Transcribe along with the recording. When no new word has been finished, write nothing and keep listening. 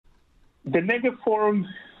The Negev Forum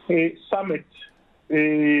Summit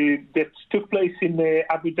that took place in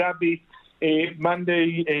Abu Dhabi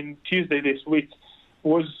Monday and Tuesday this week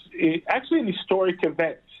was actually an historic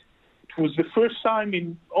event. It was the first time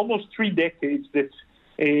in almost 3 decades that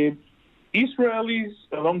Israelis,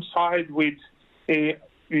 alongside with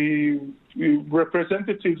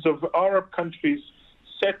representatives of Arab countries,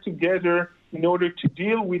 sat together in order to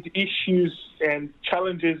deal with issues and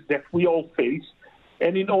challenges that we all face,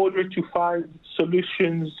 and in order to find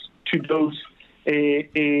solutions to those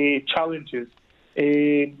challenges.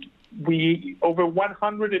 Over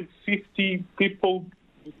 150 people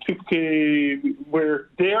were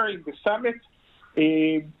there in the summit,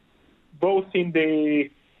 both in the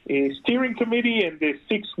steering committee and the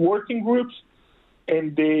 6 working groups.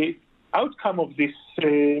 And the outcome of this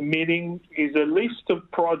meeting is a list of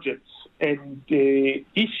projects and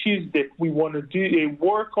issues that we want to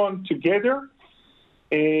work on together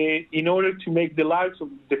in order to make the lives of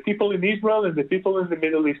the people in Israel and the people in the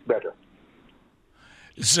Middle East better.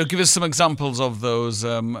 So give us some examples of those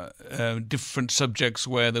different subjects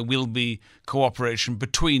where there will be cooperation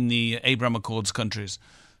between the Abraham Accords countries.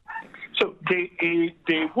 So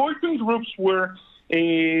the working groups were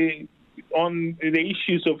on the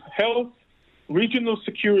issues of health, regional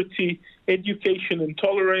security, education and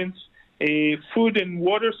tolerance, food and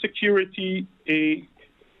water security,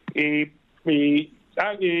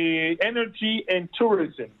 energy and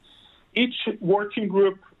tourism. Each working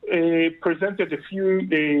group presented a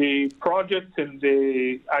few projects and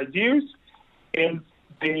ideas, and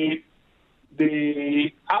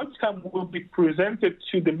the outcome will be presented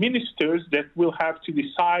to the ministers that will have to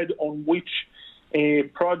decide on which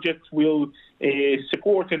project will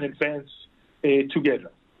support and advance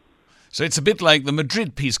together. So it's a bit like the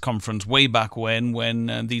Madrid Peace Conference way back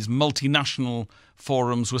when these multinational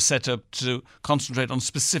forums were set up to concentrate on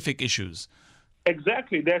specific issues.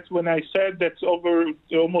 Exactly. That's when I said that's over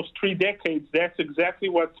almost 3 decades. That's exactly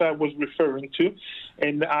what I was referring to.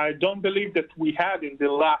 And I don't believe that we had in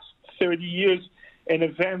the last 30 years an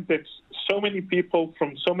event that so many people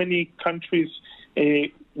from so many countries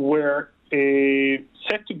were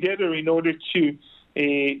set together in order to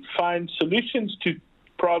find solutions to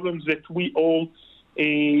problems that we all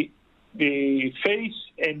face,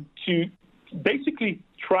 and to basically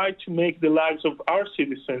try to make the lives of our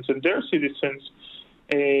citizens and their citizens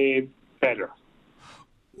better.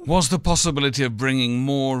 Was the possibility of bringing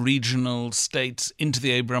more regional states into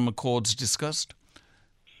the Abraham Accords discussed?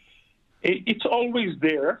 It's always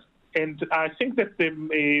there, and I think that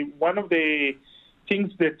one of the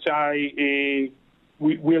things that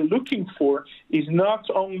we're looking for is not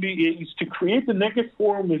only is to create the Negev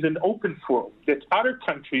Forum as an open forum that other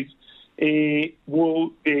countries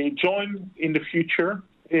will join in the future,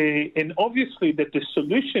 and obviously that the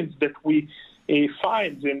solutions that we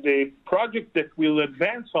find and the project that we'll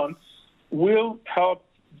advance on will help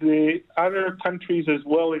the other countries as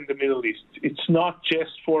well in the Middle East. It's not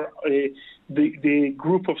just for the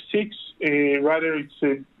group of 6, rather it's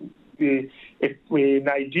an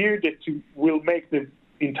idea that will make the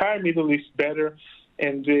entire Middle East better,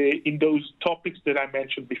 and in those topics that I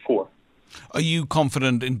mentioned before. Are you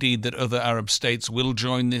confident indeed that other Arab states will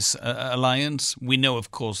join this alliance? We know, of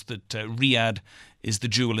course, that Riyadh is the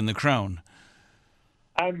jewel in the crown.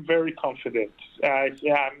 I'm very confident. I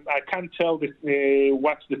can't tell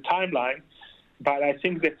what's the timeline, but I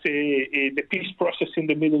think that the peace process in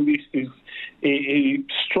the Middle East is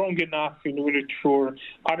strong enough in order for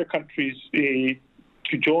other countries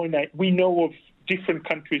to join. We know of different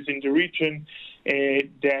countries in the region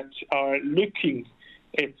that are looking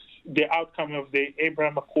at the outcome of the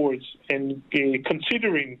Abraham Accords and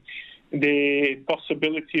considering the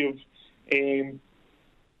possibility of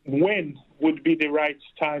when would be the right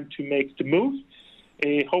time to make the move.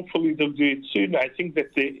 Hopefully they'll do it soon. I think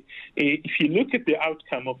that if you look at the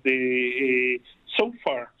outcome of the so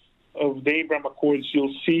far of the Abraham Accords,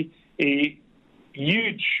 you'll see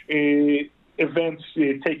huge events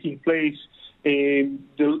taking place.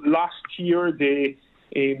 The last year, the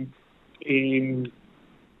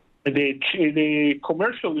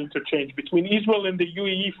commercial interchange between Israel and the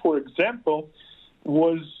UAE, for example,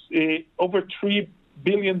 was over $3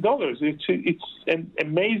 billion. It's an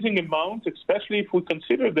amazing amount, especially if we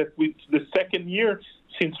consider that it's the second year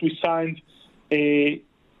since we signed the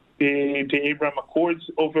Abraham Accords.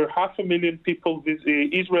 Over 500,000 people,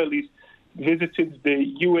 Israelis, visited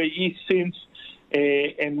the UAE since,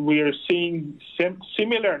 and we are seeing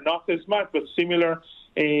similar, not as much, but similar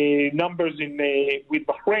numbers with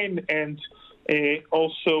Bahrain and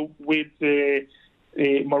also with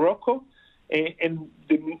Morocco. And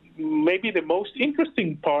maybe the most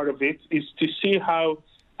interesting part of it is to see how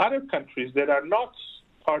other countries that are not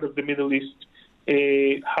part of the Middle East,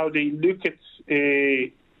 how they look at,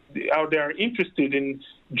 how they are interested in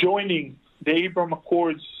joining the Abraham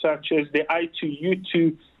Accords, such as the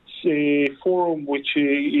I2U2 forum, which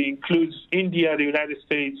includes India, the United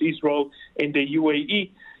States, Israel, and the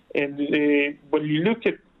UAE. And when you look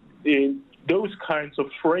at those kinds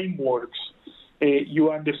of frameworks,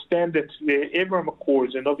 you understand that the Abraham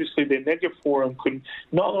Accords and obviously the Negev Forum could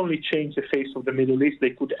not only change the face of the Middle East, they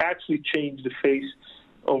could actually change the face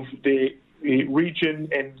of the region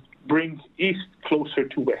and bring East closer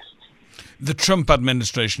to West. The Trump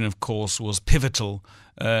administration, of course, was pivotal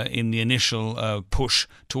in the initial push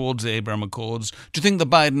towards the Abraham Accords. Do you think the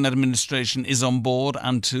Biden administration is on board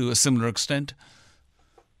and to a similar extent?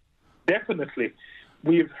 Definitely.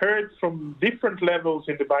 We've heard from different levels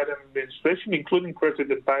in the Biden administration, including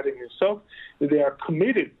President Biden himself, that they are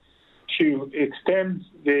committed to extend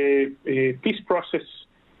the peace process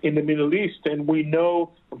in the Middle East. And we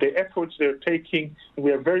know the efforts they're taking. And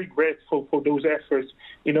we are very grateful for those efforts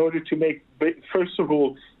in order to make, first of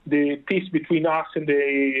all, the peace between us and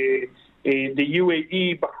the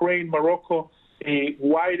UAE, Bahrain, Morocco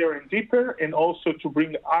wider and deeper, and also to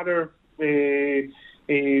bring other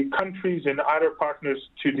countries and other partners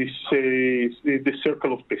to this the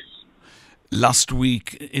circle of peace. Last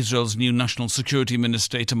week, Israel's new National Security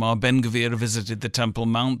Minister Itamar Ben-Gvir visited the Temple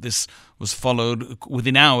Mount. This was followed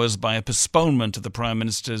within hours by a postponement of the Prime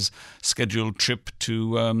Minister's scheduled trip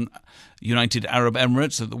to United Arab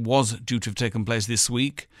Emirates that was due to have taken place this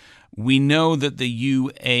week. We know that the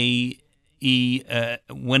UAE,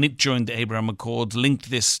 when it joined the Abraham Accords, linked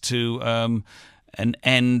this to an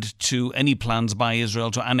end to any plans by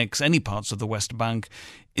Israel to annex any parts of the West Bank.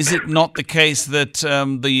 Is it not the case that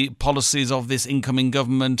the policies of this incoming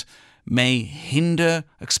government may hinder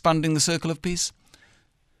expanding the circle of peace?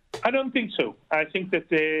 I don't think so. I think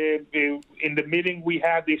that in the meeting we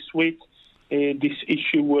had this week, this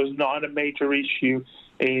issue was not a major issue.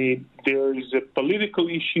 There is a political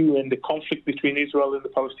issue and the conflict between Israel and the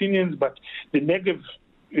Palestinians, but the Negev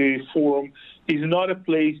Forum is not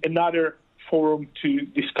another forum to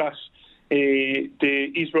discuss the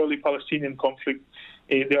Israeli-Palestinian conflict.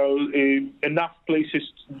 There are enough places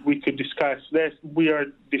we could discuss this. We are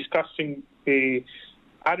discussing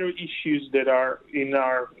other issues that are in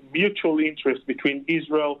our mutual interest between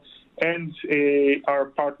Israel and our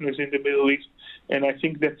partners in the Middle East. And I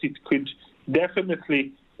think that it could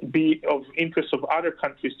definitely be of interest of other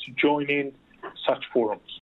countries to join in such forums.